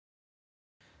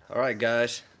Alright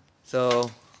guys,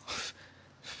 so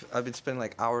I've been spending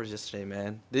like hours yesterday,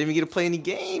 man. Didn't even get to play any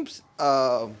games.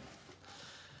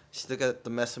 Just look at the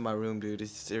mess in my room, dude.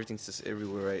 Everything's just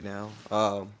everywhere right now.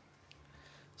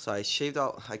 So I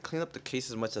cleaned up the case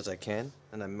as much as I can,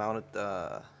 and I mounted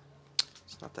the.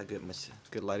 It's not that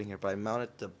good lighting here, but I mounted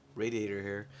the radiator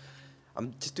here.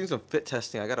 I'm just doing some fit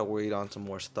testing. I gotta wait on some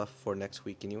more stuff for next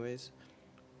week, anyways.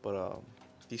 But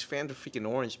these fans are freaking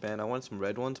orange, man. I want some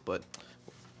red ones, but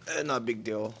not a big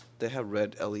deal. They have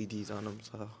red LEDs on them,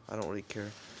 so I don't really care.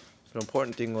 The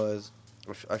important thing was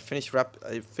I finished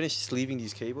sleeving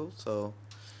these cables, so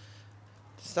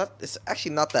it's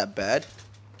actually not that bad.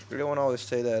 Everyone always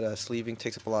say that sleeving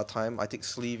takes up a lot of time. I think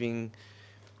sleeving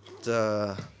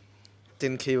the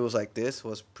thin cables like this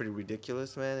was pretty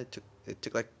ridiculous, man. It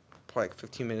took like probably like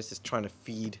 15 minutes just trying to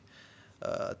feed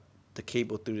the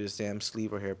cable through this damn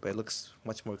sleeve right here, but it looks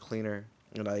much more cleaner.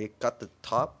 And I got the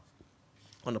top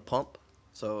on the pump,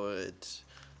 so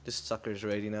this sucker's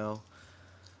ready now.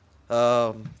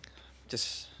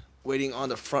 Just waiting on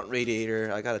the front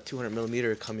radiator. I got a 200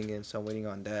 millimeter coming in, so I'm waiting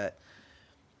on that.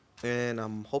 And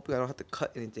I'm hoping I don't have to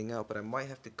cut anything out, but I might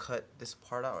have to cut this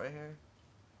part out right here.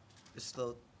 This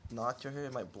little notch right here,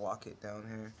 it might block it down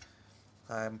here.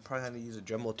 I'm probably going to use a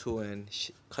Dremel tool and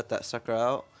cut that sucker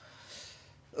out.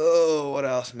 Oh, what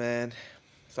else, man?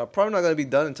 So I'm probably not going to be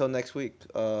done until next week.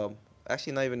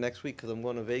 Actually, not even next week, because I'm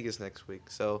going to Vegas next week.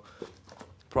 So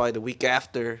probably the week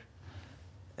after.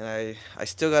 And I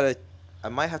still got to, I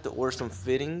might have to order some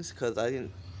fittings, because I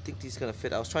didn't think these going to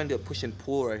fit. I was trying to do a push and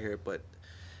pull right here, but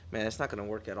man, it's not going to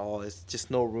work at all. It's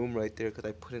just no room right there, because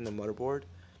I put in the motherboard.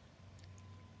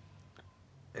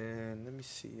 And let me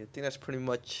see. I think that's pretty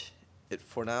much it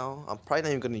for now. I'm probably not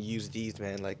even going to use these,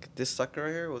 man. Like, this sucker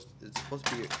right here, it's supposed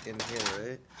to be in here,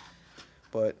 right?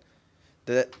 But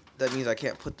that means I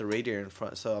can't put the radiator in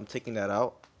front, so I'm taking that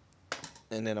out.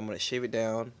 And then I'm going to shave it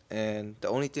down. And the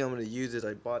only thing I'm going to use is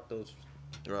I bought those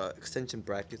extension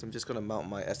brackets. I'm just going to mount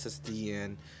my SSD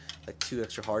and like 2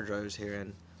 extra hard drives here.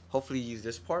 And hopefully use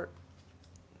this part.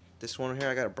 This one here,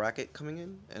 I got a bracket coming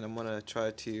in. And I'm going to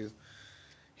try to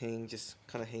just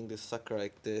kind of hang this sucker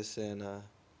like this. And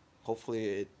hopefully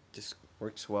it just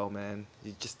works well, man.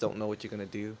 You just don't know what you're going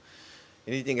to do.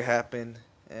 Anything can happen.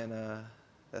 And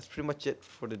that's pretty much it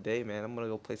for the day, man. I'm going to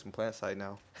go play some PlanetSide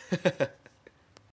now.